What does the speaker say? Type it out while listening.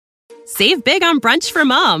Save big on brunch for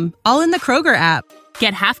mom, all in the Kroger app.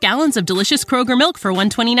 Get half gallons of delicious Kroger milk for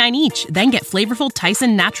 $1.29 each. Then get flavorful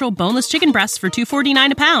Tyson natural boneless chicken breasts for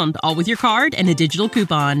 $2.49 a pound, all with your card and a digital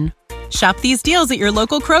coupon. Shop these deals at your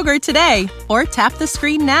local Kroger today, or tap the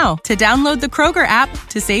screen now to download the Kroger app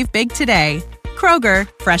to save big today. Kroger,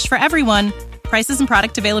 fresh for everyone. Prices and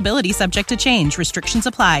product availability subject to change. Restrictions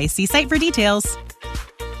apply. See site for details.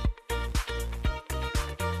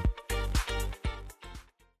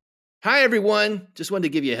 Hi, everyone. Just wanted to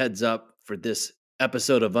give you a heads up for this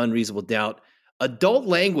episode of Unreasonable Doubt. Adult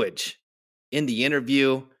language in the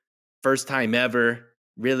interview. First time ever,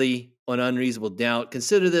 really, on Unreasonable Doubt.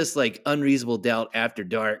 Consider this like Unreasonable Doubt After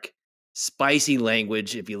Dark. Spicy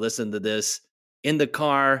language if you listen to this in the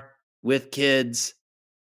car with kids,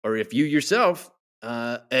 or if you yourself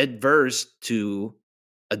adverse to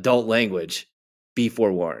adult language, be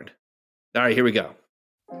forewarned. All right, here we go.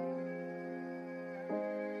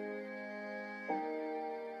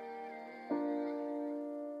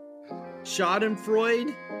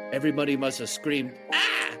 Schadenfreude? Everybody must have screamed,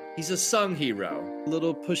 ah! He's a sung hero. A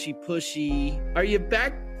little pushy. Are you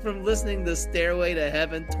back from listening to Stairway to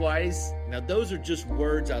Heaven twice? Now, those are just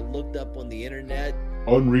words I looked up on the internet.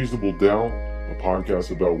 Unreasonable Doubt, a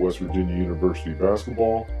podcast about West Virginia University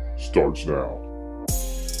basketball, starts now.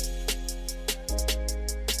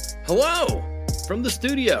 Hello! From the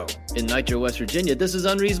studio in Nitro, West Virginia, this is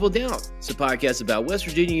Unreasonable Doubt. It's a podcast about West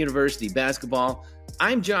Virginia University basketball.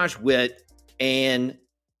 I'm Josh Witt, and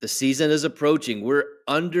the season is approaching. We're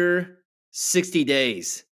under 60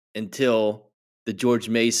 days until the George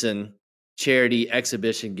Mason charity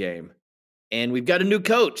exhibition game. And we've got a new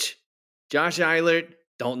coach, Josh Eilert.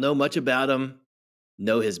 Don't know much about him.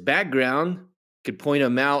 Know his background. Could point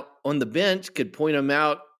him out on the bench. Could point him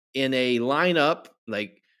out in a lineup.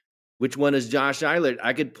 Like, which one is Josh Eilert?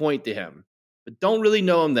 I could point to him. But don't really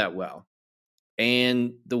know him that well.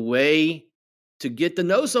 And the way to get to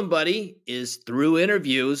know somebody is through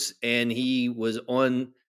interviews, and he was on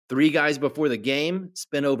Three Guys Before the Game,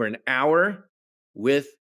 spent over an hour with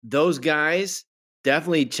those guys.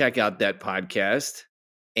 Definitely check out that podcast.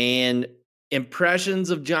 And impressions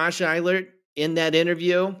of Josh Eilert in that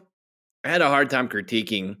interview, I had a hard time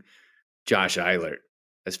critiquing Josh Eilert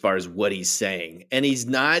as far as what he's saying. And he's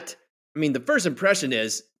not, the first impression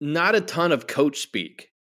is not a ton of coach speak.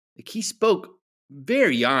 Like, he spoke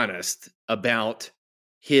very honest about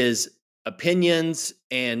his opinions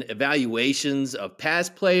and evaluations of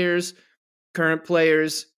past players, current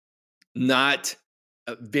players, not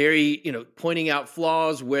very, pointing out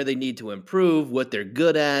flaws, where they need to improve, what they're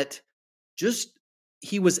good at. Just,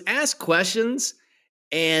 he was asked questions,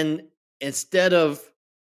 and instead of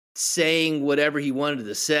saying whatever he wanted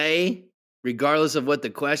to say, regardless of what the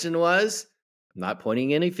question was, I'm not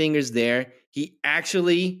pointing any fingers there, he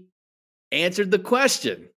actually answered the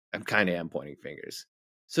question. I'm kind of am pointing fingers.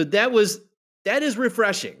 So that is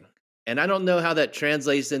refreshing. And I don't know how that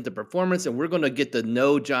translates into performance. And we're going to get to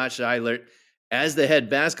know Josh Eilert as the head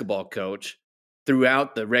basketball coach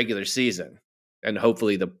throughout the regular season and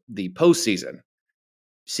hopefully the postseason.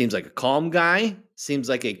 Seems like a calm guy. Seems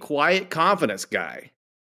like a quiet confidence guy.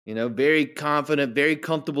 Very confident, very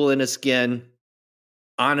comfortable in his skin,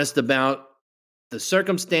 honest about the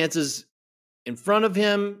circumstances in front of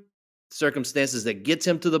him, circumstances that gets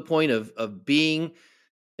him to the point of being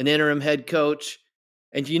an interim head coach.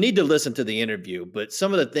 And you need to listen to the interview, but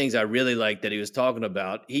some of the things I really like that he was talking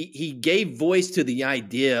about, he gave voice to the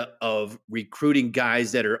idea of recruiting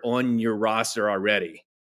guys that are on your roster already.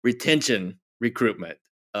 Retention recruitment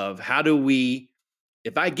of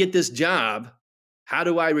if I get this job, how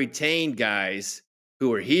do I retain guys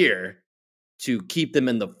who are here to keep them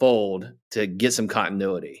in the fold to get some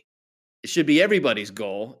continuity? It should be everybody's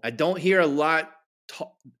goal. I don't hear a lot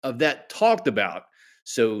of that talked about.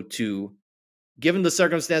 So given the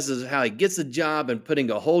circumstances of how he gets the job and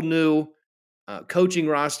putting a whole new coaching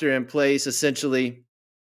roster in place, essentially,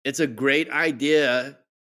 it's a great idea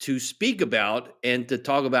to speak about and to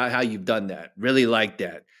talk about how you've done that. Really like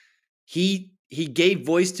that. He gave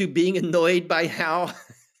voice to being annoyed by how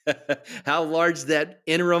large that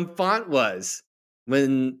interim font was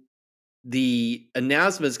when the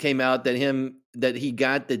announcements came out that he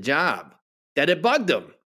got the job, that it bugged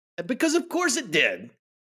him, because of course it did.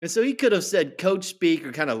 And so he could have said coach speak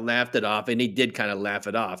or kind of laughed it off, and he did kind of laugh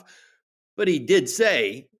it off. But he did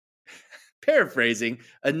say, paraphrasing,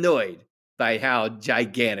 annoyed by how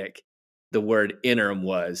gigantic the word interim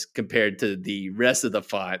was compared to the rest of the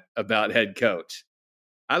font about head coach.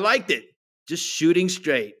 I liked it. Just shooting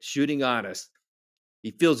straight, shooting honest.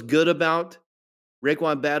 He feels good about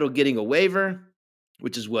Raekwon Battle getting a waiver,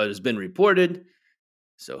 which is what has been reported.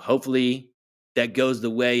 So hopefully that goes the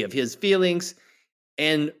way of his feelings.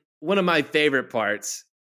 And one of my favorite parts,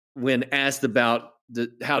 when asked about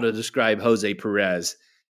how to describe Jose Perez,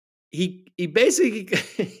 he basically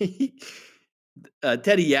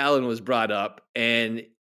Teddy Allen was brought up, and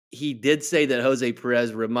he did say that Jose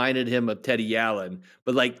Perez reminded him of Teddy Allen,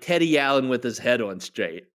 but like Teddy Allen with his head on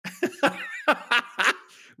straight.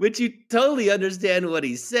 Which you totally understand what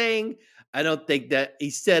he's saying. I don't think that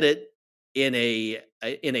he said it in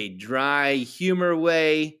a dry humor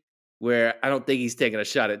way where I don't think he's taking a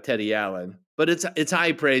shot at Teddy Allen, but it's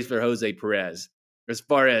high praise for Jose Perez. As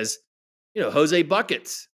far as, Jose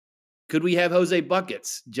Buckets. Could we have Jose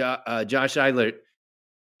Buckets? Josh Eilert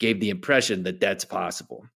gave the impression that that's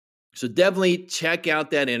possible. So definitely check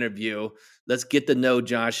out that interview. Let's get to know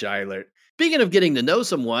Josh Eilert. Speaking of getting to know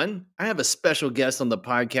someone, I have a special guest on the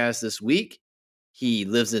podcast this week. He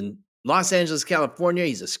lives in Los Angeles, California.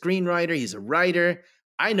 He's a screenwriter. He's a writer.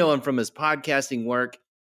 I know him from his podcasting work.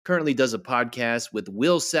 Currently does a podcast with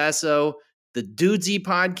Will Sasso, the Dudesy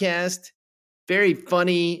podcast. Very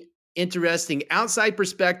funny, interesting, outside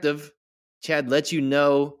perspective. Chad lets you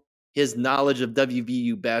know his knowledge of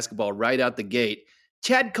WVU basketball right out the gate.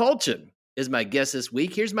 Chad Kultgen is my guest this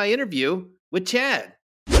week. Here's my interview with Chad.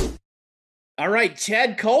 All right,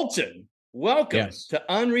 Chad Kultgen, welcome to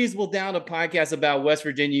Unreasonable Doubt, a podcast about West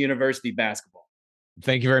Virginia University basketball.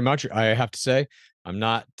 Thank you very much. I have to say, I'm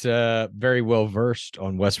not very well versed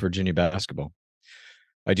on West Virginia basketball.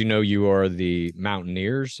 I do know you are the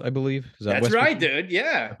Mountaineers, I believe. Is that That's West right, Virginia? dude.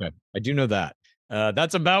 Yeah. Okay. I do know that.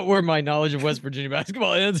 That's about where my knowledge of West Virginia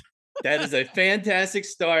basketball ends. That is a fantastic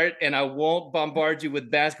start, and I won't bombard you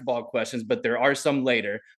with basketball questions, but there are some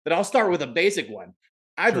later. But I'll start with a basic one.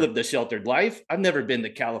 I've lived a sheltered life. I've never been to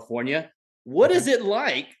California. What is it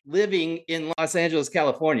like living in Los Angeles,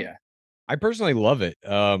 California? I personally love it.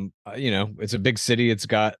 It's a big city. It's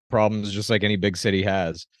got problems just like any big city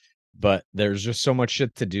has, but there's just so much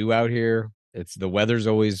shit to do out here. The weather's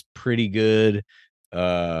always pretty good.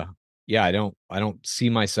 I don't see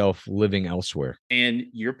myself living elsewhere. And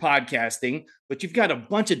you're podcasting, but you've got a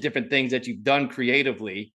bunch of different things that you've done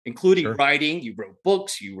creatively, including writing. You wrote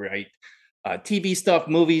books, you write TV stuff,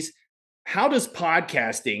 movies. How does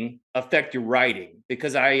podcasting affect your writing?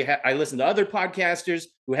 Because I listen to other podcasters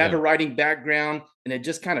who have a writing background, and it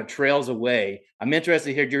just kind of trails away. I'm interested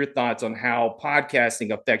to hear your thoughts on how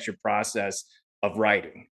podcasting affects your process of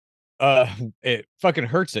writing. It fucking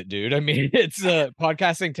hurts it, dude. I mean, it's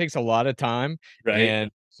podcasting takes a lot of time, right?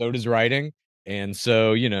 And so does writing. And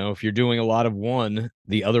so, if you're doing a lot of one,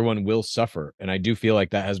 the other one will suffer. And I do feel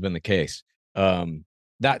like that has been the case.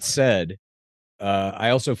 That said, I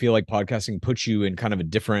also feel like podcasting puts you in kind of a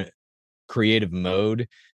different creative mode,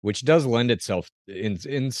 which does lend itself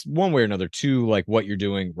in one way or another to like what you're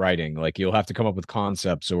doing writing. Like you'll have to come up with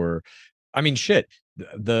concepts or, I mean, shit.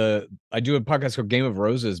 I do a podcast called Game of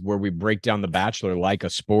Roses where we break down The Bachelor like a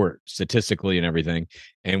sport statistically and everything.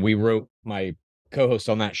 And my co-host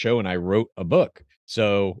on that show and I wrote a book.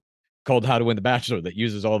 So called How to Win the Bachelor that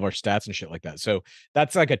uses all of our stats and shit like that. So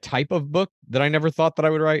that's like a type of book that I never thought that I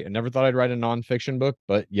would write. I never thought I'd write a nonfiction book,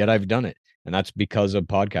 but yet I've done it. And that's because of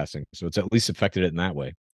podcasting. So it's at least affected it in that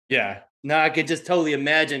way. Yeah. No, I could just totally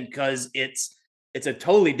imagine because it's a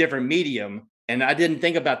totally different medium. And I didn't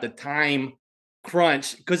think about the time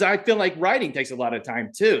crunch because I feel like writing takes a lot of time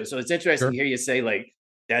too. So it's interesting to hear you say like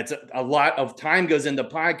that's a lot of time goes into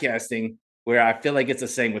podcasting, where I feel like it's the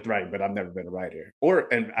same with writing, but I've never been a writer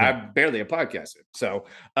I'm barely a podcaster. So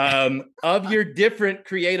of your different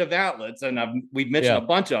creative outlets, and we've mentioned a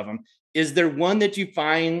bunch of them, is there one that you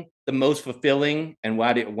find the most fulfilling, and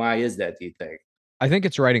why is that, do you think? I think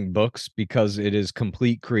it's writing books because it is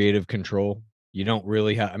complete creative control. You don't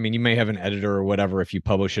really have, I mean, you may have an editor or whatever if you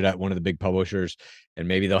publish it at one of the big publishers, and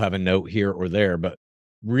maybe they'll have a note here or there, but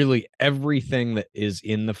really everything that is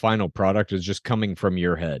in the final product is just coming from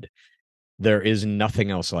your head. There is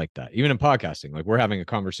nothing else like that. Even in podcasting, like we're having a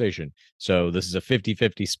conversation. So this is a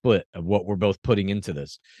 50-50 split of what we're both putting into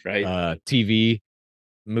this. Right. TV,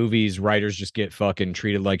 movies, writers just get fucking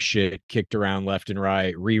treated like shit, kicked around left and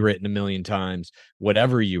right, rewritten a million times.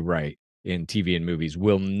 Whatever you write in TV and movies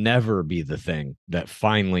will never be the thing that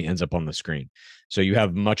finally ends up on the screen. So you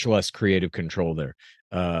have much less creative control there.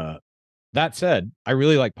 That said, I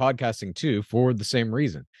really like podcasting too for the same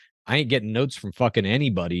reason. I ain't getting notes from fucking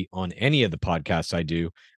anybody on any of the podcasts I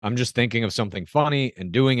do. I'm just thinking of something funny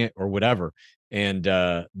and doing it or whatever. And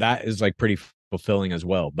that is like pretty fulfilling as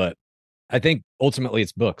well. But I think ultimately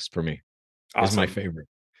it's books for me. Awesome. Is my favorite.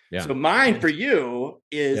 Yeah. So mine for you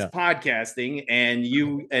is podcasting, and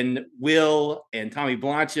you and Will and Tommy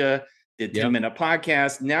Blancha did 10-minute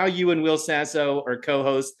podcast. Now you and Will Sasso are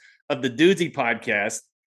co-hosts of the Dudesy podcast,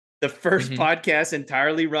 the first podcast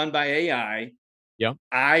entirely run by AI. Yeah.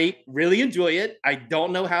 I really enjoy it. I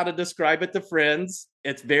don't know how to describe it to friends.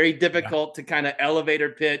 It's very difficult to kind of elevator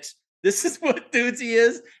pitch. This is what Dudesy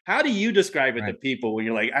is. How do you describe it to people when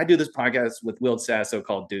you're like, I do this podcast with Will Sasso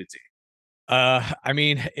called Dudesy? I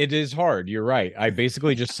mean, it is hard. You're right. I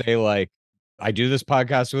basically just say, like, I do this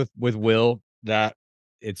podcast with Will, that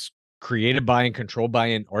it's created by and controlled by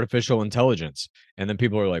an artificial intelligence. And then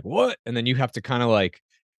people are like, what? And then you have to kind of like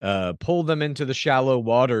pull them into the shallow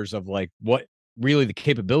waters of like what really the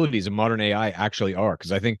capabilities of modern AI actually are.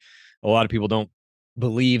 Because I think a lot of people don't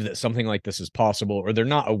believe that something like this is possible, or they're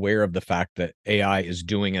not aware of the fact that AI is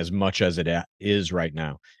doing as much as it is right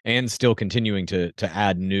now, and still continuing to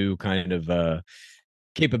add new kind of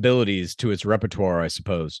capabilities to its repertoire, I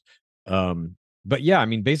suppose. But yeah, I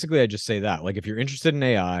mean, basically, I just say that, like, if you're interested in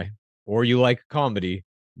AI or you like comedy,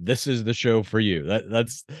 this is the show for you.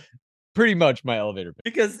 That's pretty much my elevator pitch.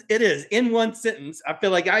 Because it is, in one sentence, I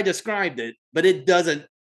feel like I described it, but it doesn't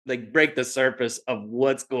like break the surface of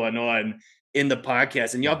what's going on in the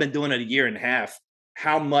podcast. And y'all been doing it a year and a half.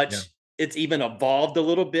 How much it's even evolved a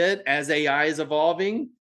little bit as AI is evolving.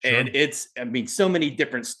 Sure. And it's, I mean, so many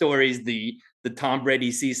different stories, the Tom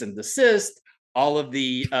Brady cease and desist, all of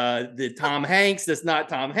the Tom Hanks that's not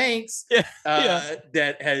Tom Hanks,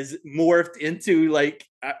 that has morphed into like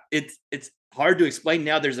it's hard to explain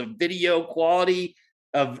now. There's a video quality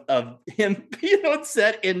of him,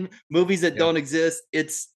 set in movies that don't exist.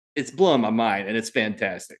 It's blowing my mind, and it's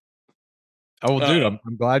fantastic. Oh, well, dude,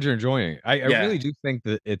 I'm glad you're enjoying it. I really do think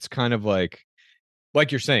that it's kind of like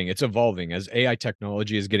you're saying, it's evolving as AI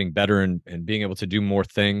technology is getting better and being able to do more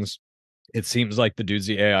things. It seems like the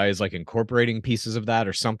Dudesy AI is like incorporating pieces of that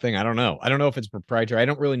or something. I don't know. I don't know if it's proprietary. I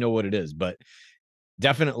don't really know what it is, but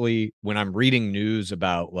definitely when I'm reading news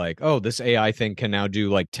about like, oh, this AI thing can now do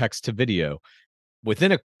like text to video,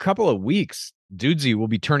 within a couple of weeks, Dudesy will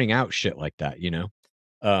be turning out shit like that,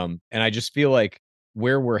 And I just feel like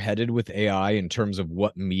where we're headed with AI in terms of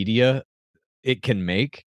what media it can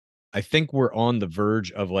make, I think we're on the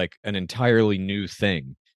verge of like an entirely new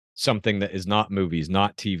thing, something that is not movies,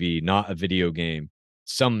 not TV, not a video game,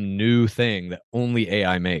 some new thing that only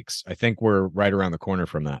AI makes. I think we're right around the corner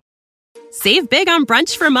from that. Save big on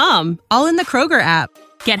brunch for mom, all in the Kroger app.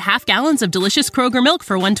 Get half gallons of delicious Kroger milk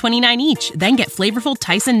for $1.29 each. Then get flavorful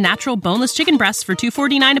Tyson natural boneless chicken breasts for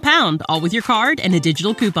 $2.49 a pound, all with your card and a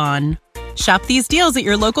digital coupon. Shop these deals at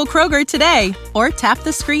your local Kroger today, or tap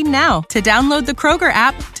the screen now to download the Kroger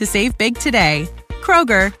app to save big today.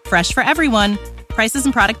 Kroger, fresh for everyone. Prices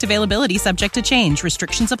and product availability subject to change.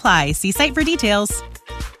 Restrictions apply. See site for details.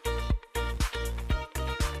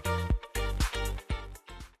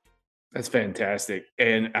 That's fantastic.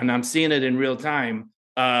 And I'm seeing it in real time.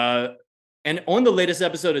 And on the latest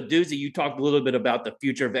episode of Dudesy, you talked a little bit about the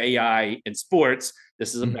future of AI in sports.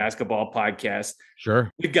 This is a basketball podcast.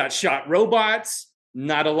 Sure. We've got shot robots,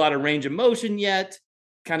 not a lot of range of motion yet,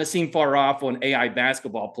 kind of seem far off on AI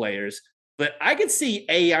basketball players. But I could see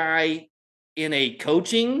AI in a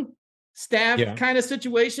coaching staff kind of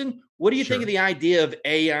situation. What do you think of the idea of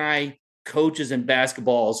AI coaches in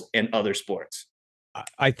basketballs and other sports?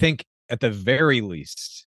 I think at the very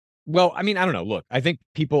least, well, I mean, I don't know. Look, I think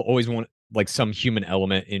people always want like some human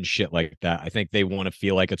element in shit like that. I think they want to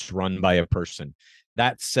feel like it's run by a person.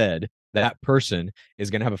 That said, that person is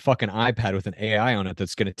going to have a fucking iPad with an AI on it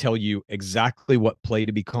that's going to tell you exactly what play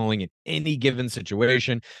to be calling in any given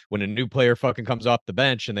situation. When a new player fucking comes off the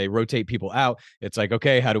bench and they rotate people out, it's like,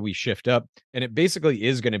 okay, how do we shift up? And it basically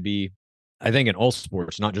is going to be, I think, in all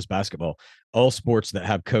sports, not just basketball, all sports that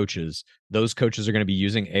have coaches, those coaches are going to be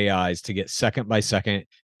using AIs to get second by second,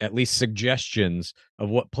 at least suggestions of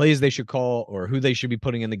what plays they should call or who they should be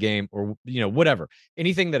putting in the game, or, whatever.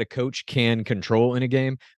 Anything that a coach can control in a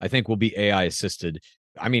game, I think will be AI assisted.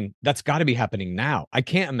 I mean, that's got to be happening now. I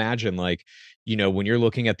can't imagine like, when you're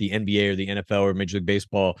looking at the NBA or the NFL or Major League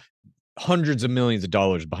Baseball, hundreds of millions of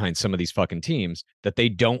dollars behind some of these fucking teams, that they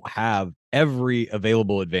don't have every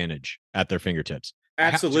available advantage at their fingertips.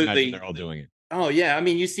 Absolutely. They're all doing it. Oh, yeah. I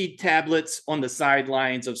mean, you see tablets on the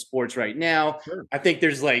sidelines of sports right now. Sure. I think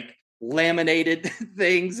there's like laminated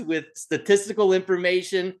things with statistical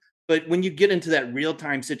information. But when you get into that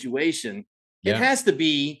real-time situation, it has to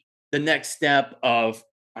be the next step of,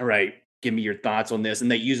 all right, give me your thoughts on this. And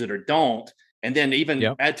they use it or don't. And then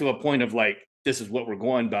even add to a point of like, this is what we're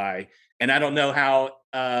going by. And I don't know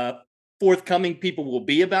how forthcoming people will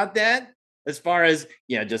be about that. As far as,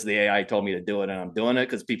 just the AI told me to do it and I'm doing it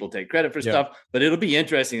because people take credit for stuff. But it'll be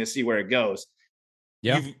interesting to see where it goes.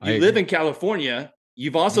 Yeah, you live in California.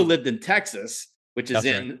 You've also lived in Texas, which is That's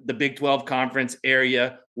in the Big 12 conference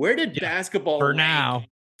area. Where did basketball for rank? now?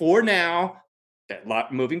 For now, that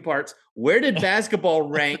lot moving parts. Where did basketball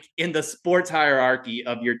rank in the sports hierarchy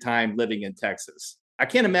of your time living in Texas? I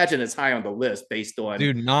can't imagine it's high on the list based on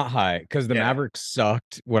Dude, not high, because the Mavericks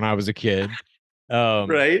sucked when I was a kid.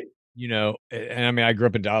 Right. You know, and I mean, I grew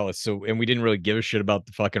up in Dallas, so, and we didn't really give a shit about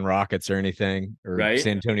the fucking Rockets or anything, or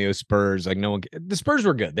San Antonio Spurs. Like, no one, the Spurs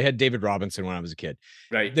were good. They had David Robinson when I was a kid.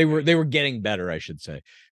 Right. They were getting better, I should say.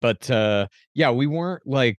 But yeah, we weren't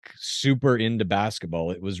like super into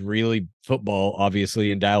basketball. It was really football,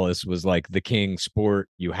 obviously, in Dallas was like the king sport.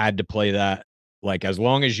 You had to play that like as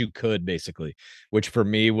long as you could, basically, which for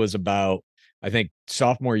me was about, I think,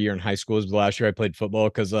 sophomore year in high school was the last year I played football,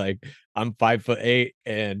 because like I'm 5'8",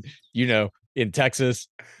 and you know, in Texas,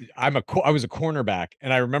 I was a cornerback,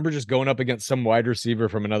 and I remember just going up against some wide receiver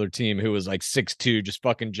from another team who was like 6'2", just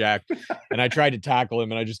fucking jacked, and I tried to tackle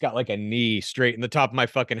him, and I just got like a knee straight in the top of my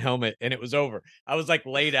fucking helmet, and it was over. I was like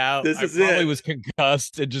laid out. I probably was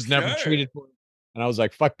concussed and just never treated for it. And I was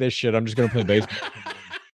like, fuck this shit. I'm just gonna play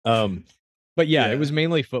baseball. But yeah, it was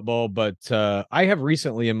mainly football. But I have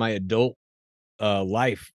recently in my adult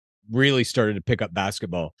life really started to pick up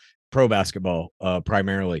basketball, pro basketball,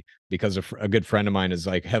 primarily because a good friend of mine is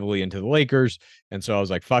like heavily into the Lakers. And so I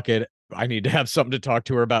was like, fuck it. I need to have something to talk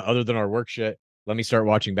to her about other than our work shit. Let me start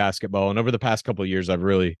watching basketball. And over the past couple of years,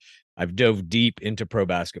 I've dove deep into pro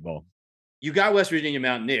basketball. You got West Virginia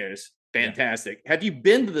Mountaineers. Fantastic. Yeah. Have you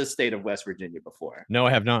been to the state of West Virginia before? No,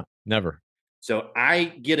 I have not. Never. So I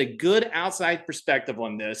get a good outside perspective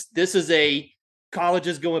on this. This is a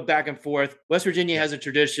colleges going back and forth. West Virginia has a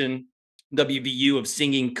tradition, WVU, of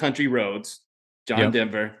singing country roads, John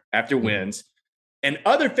Denver, after wins. And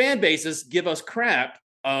other fan bases give us crap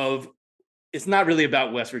of, it's not really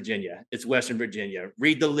about West Virginia. It's Western Virginia.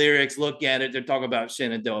 Read the lyrics, look at it. They're talking about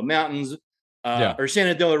Shenandoah Mountains or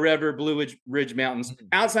Shenandoah River, Blue Ridge Mountains.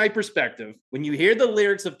 Outside perspective, when you hear the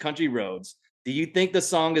lyrics of Country Roads, do you think the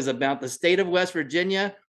song is about the state of West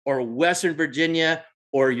Virginia or Western Virginia,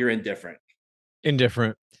 or you're indifferent?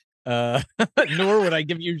 Indifferent. Nor would I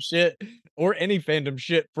give you shit or any fandom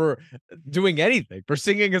shit for doing anything, for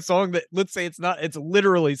singing a song that, let's say, it's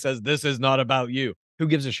literally says this is not about you. Who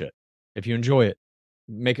gives a shit? If you enjoy it,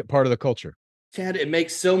 make it part of the culture. Chad, it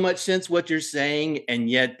makes so much sense what you're saying, and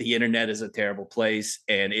yet the internet is a terrible place,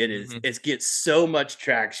 and it gets so much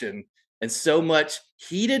traction and so much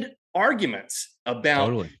heated arguments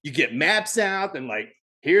about you get maps out and like,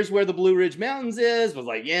 here's where the Blue Ridge Mountains is, was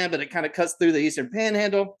like, yeah, but it kind of cuts through the Eastern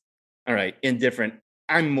Panhandle. All right, indifferent.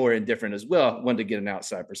 I'm more indifferent as well. Wanted to get an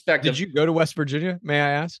outside perspective. Did you go to West Virginia, may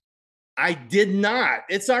I ask? I did not.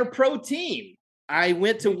 It's our pro team. I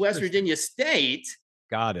went to West Virginia State.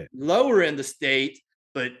 Got it. Lower in the state,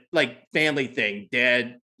 but like family thing.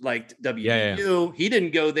 Dad liked WVU. Yeah. He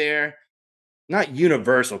didn't go there. Not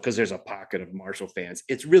universal, because there's a pocket of Marshall fans.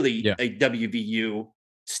 It's really a WVU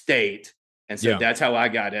state. And so that's how I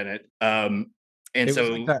got in it. And it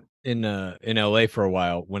so was like that in LA for a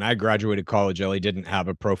while. When I graduated college, LA didn't have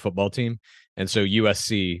a pro football team. And so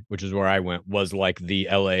USC, which is where I went, was like the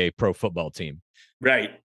LA pro football team.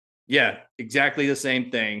 Right. Yeah, exactly the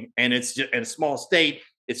same thing. And it's just in a small state.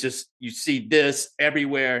 It's just, you see this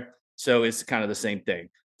everywhere. So it's kind of the same thing.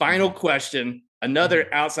 Final question,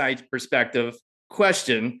 another outside perspective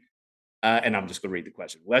question. And I'm just going to read the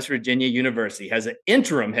question. West Virginia University has an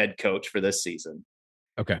interim head coach for this season.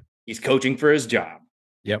 Okay. He's coaching for his job.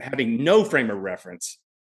 Having no frame of reference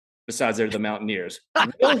besides they're the Mountaineers.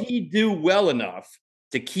 Will he do well enough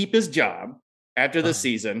to keep his job after the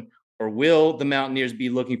season, or will the Mountaineers be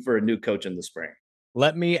looking for a new coach in the spring?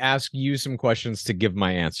 Let me ask you some questions to give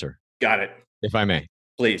my answer. Got it. If I may.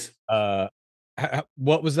 Please.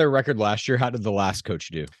 What was their record last year? How did the last coach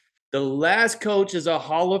do? The last coach is a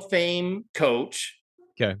Hall of Fame coach.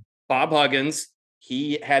 Okay. Bob Huggins.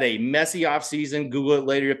 He had a messy offseason. Google it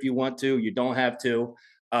later if you want to. You don't have to.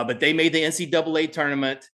 But they made the NCAA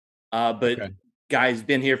tournament. Guy's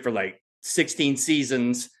been here for like 16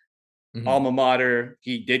 seasons. Alma mater.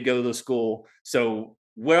 He did go to the school. So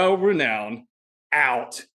well-renowned.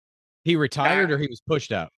 Out. He retired or he was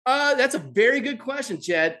pushed out? That's a very good question,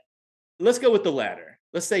 Chad. Let's go with the latter.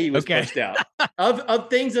 Let's say he was pushed out of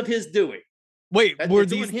things of his doing. Wait, were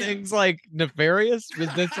these things like nefarious?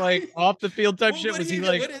 Was this like off the field type shit? Was he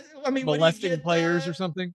like molesting players or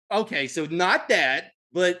something? Okay, so not that,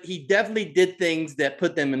 but he definitely did things that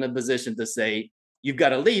put them in a position to say, you've got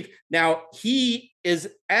to leave. Now, he is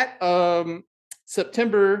at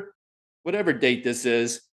September, whatever date this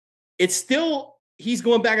is. It's still, he's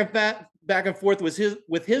going back and forth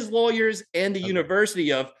with his lawyers and the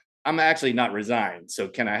university of, I'm actually not resigned. So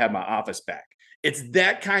can I have my office back? It's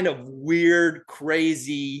that kind of weird,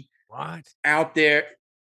 crazy, out there.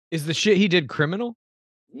 Is the shit he did criminal?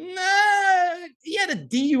 Nah, he had a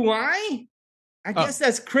DUI. I guess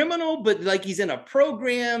that's criminal, but like he's in a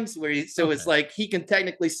program where it's like he can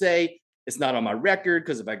technically say it's not on my record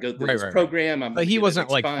because if I go through this program, I'm. But he wasn't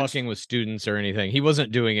like fucking with students or anything. He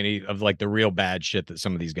wasn't doing any of like the real bad shit that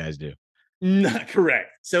some of these guys do. Not correct.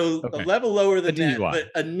 So a level lower than that, but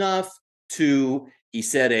enough to he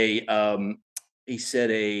said a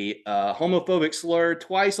homophobic slur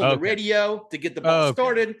twice on the radio to get the ball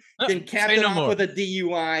started, then capped it off with a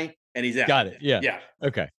DUI, and he's out. Got it. Yeah.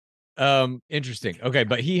 Okay. Interesting. Okay,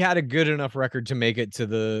 but he had a good enough record to make it to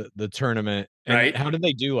the tournament. And right? How did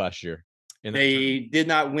they do last year? They did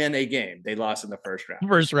not win a game. They lost in the first round.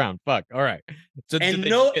 First round. Fuck. All right. So and did they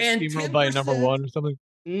get steamrolled by number one or something?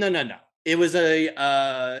 No. It was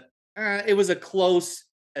a close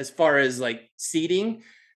as far as like seeding.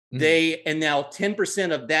 And now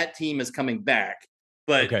 10% of that team is coming back.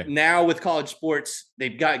 But now with college sports,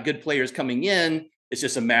 they've got good players coming in. It's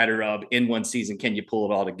just a matter of in one season, can you pull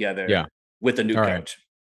it all together with a new coach?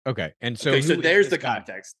 Right. Okay. And so, so there's the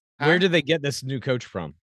context. Where did they get this new coach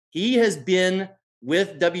from? He has been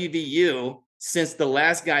with WVU since the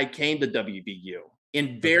last guy came to WVU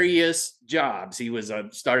in various jobs. He was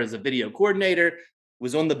started as a video coordinator,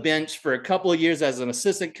 was on the bench for a couple of years as an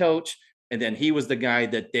assistant coach. And then he was the guy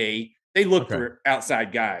that they looked for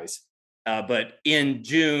outside guys. But in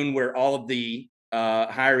June, where all of the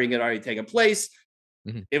hiring had already taken place,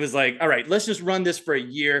 it was like, all right, let's just run this for a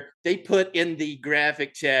year. They put in the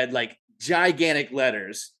graphic, Chad, like gigantic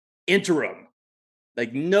letters, interim.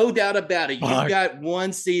 Like, no doubt about it. You've got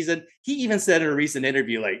one season. He even said in a recent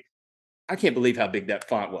interview, like, I can't believe how big that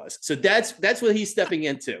font was. So that's what he's stepping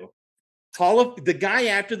into. The guy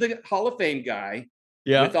after the Hall of Fame guy,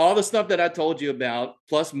 with all the stuff that I told you about,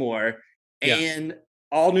 plus more, and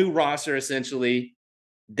all new roster, essentially.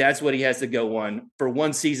 That's what he has to go on for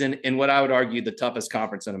one season in what I would argue the toughest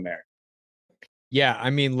conference in America. Yeah, I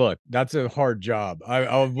mean, look, that's a hard job.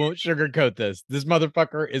 I won't sugarcoat this. This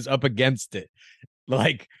motherfucker is up against it.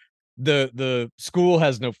 Like, the school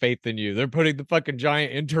has no faith in you. They're putting the fucking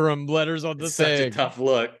giant interim letters on the thing. Such a tough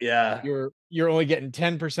look. Yeah. You're only getting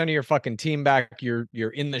 10% of your fucking team back. You're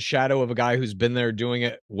in the shadow of a guy who's been there doing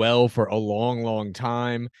it well for a long, long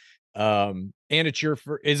time. And it's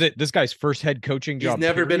this guy's first head coaching job. He's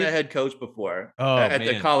never been a head coach before at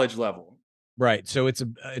the college level. Right. So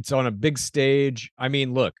it's on a big stage. I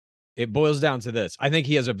mean, look, it boils down to this. I think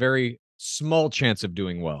he has a very small chance of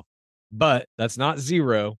doing well, but that's not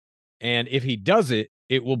zero. And if he does it,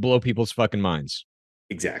 it will blow people's fucking minds.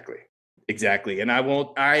 Exactly. And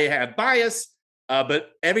I have bias,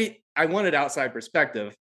 but I wanted outside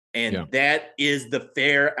perspective. And that is the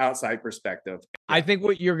fair outside perspective. I think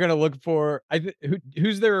what you're going to look for,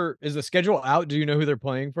 who's there? Is the schedule out? Do you know who they're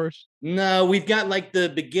playing first? No, we've got like the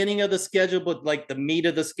beginning of the schedule, but like the meat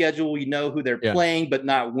of the schedule, we know who they're playing, but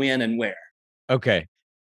not when and where. Okay.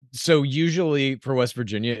 So usually for West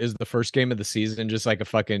Virginia, is the first game of the season just like a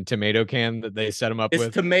fucking tomato can that they set them up with?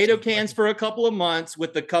 It's tomato cans for a couple of months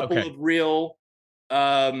with a couple of real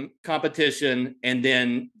competition. And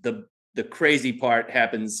then the crazy part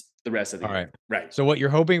happens the rest of the year. Right. So what you're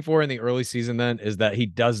hoping for in the early season then is that he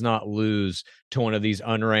does not lose to one of these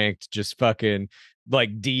unranked, just fucking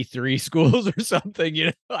like D3 schools or something.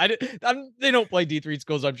 You know, they don't play D3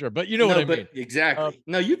 schools, I'm sure, but you know what I mean. Exactly.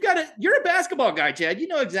 No, you're a basketball guy, Chad. You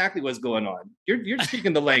know exactly what's going on. You're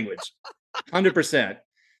speaking the language 100%.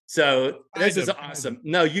 So this is awesome.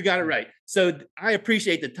 No, you got it right. So I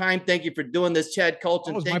appreciate the time. Thank you for doing this, Chad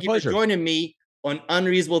Kultgen. Thank you for joining me on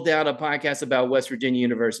Unreasonable Doubt, a podcast about West Virginia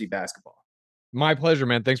University basketball. My pleasure,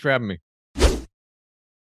 man. Thanks for having me.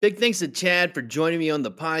 Big thanks to Chad for joining me on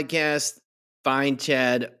the podcast. Find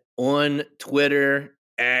Chad on Twitter,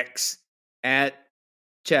 X, at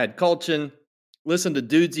Chad Kultgen. Listen to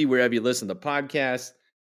Dudesy wherever you listen to podcasts.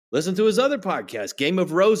 Listen to his other podcast, Game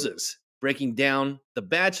of Roses, breaking down The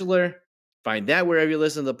Bachelor. Find that wherever you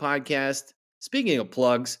listen to the podcast. Speaking of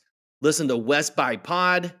plugs, listen to West by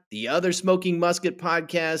Pod, the other Smoking Musket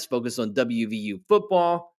podcast focused on WVU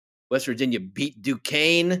football. West Virginia beat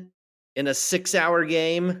Duquesne in a 6-hour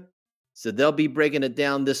game, so they'll be breaking it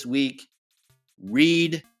down this week.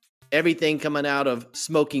 Read everything coming out of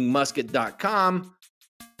smokingmusket.com.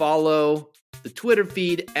 Follow the Twitter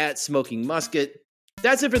feed at Smoking Musket.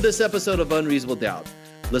 That's it for this episode of Unreasonable Doubt.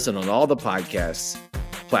 Listen on all the podcasts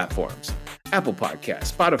platforms. Apple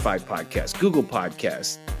Podcasts, Spotify Podcasts, Google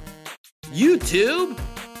Podcasts, YouTube.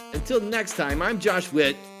 Until next time, I'm Josh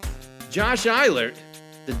Witt, Josh Eilert,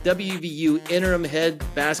 the WVU interim head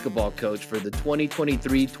basketball coach for the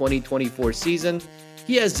 2023-2024 season.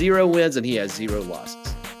 He has 0 wins and he has 0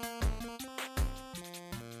 losses.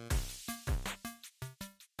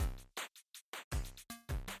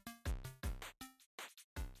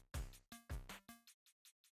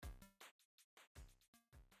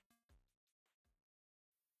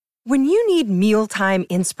 When you need mealtime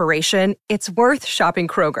inspiration, it's worth shopping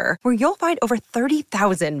Kroger, where you'll find over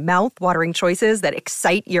 30,000 mouth-watering choices that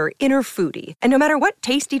excite your inner foodie. And no matter what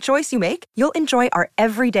tasty choice you make, you'll enjoy our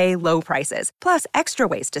everyday low prices, plus extra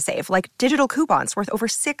ways to save, like digital coupons worth over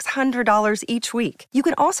 $600 each week. You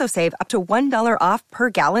can also save up to $1 off per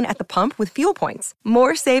gallon at the pump with fuel points.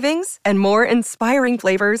 More savings and more inspiring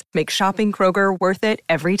flavors make shopping Kroger worth it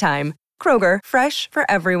every time. Kroger, fresh for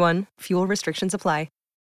everyone. Fuel restrictions apply.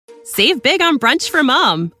 Save big on brunch for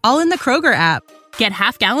mom, all in the Kroger app. Get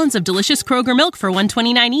half gallons of delicious Kroger milk for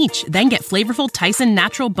 $1.29 each. Then get flavorful Tyson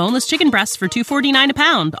natural boneless chicken breasts for $2.49 a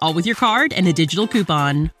pound, all with your card and a digital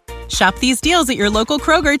coupon. Shop these deals at your local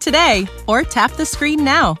Kroger today, or tap the screen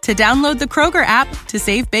now to download the Kroger app to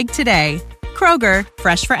save big today. Kroger,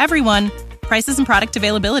 fresh for everyone. Prices and product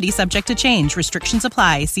availability subject to change. Restrictions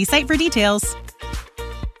apply. See site for details.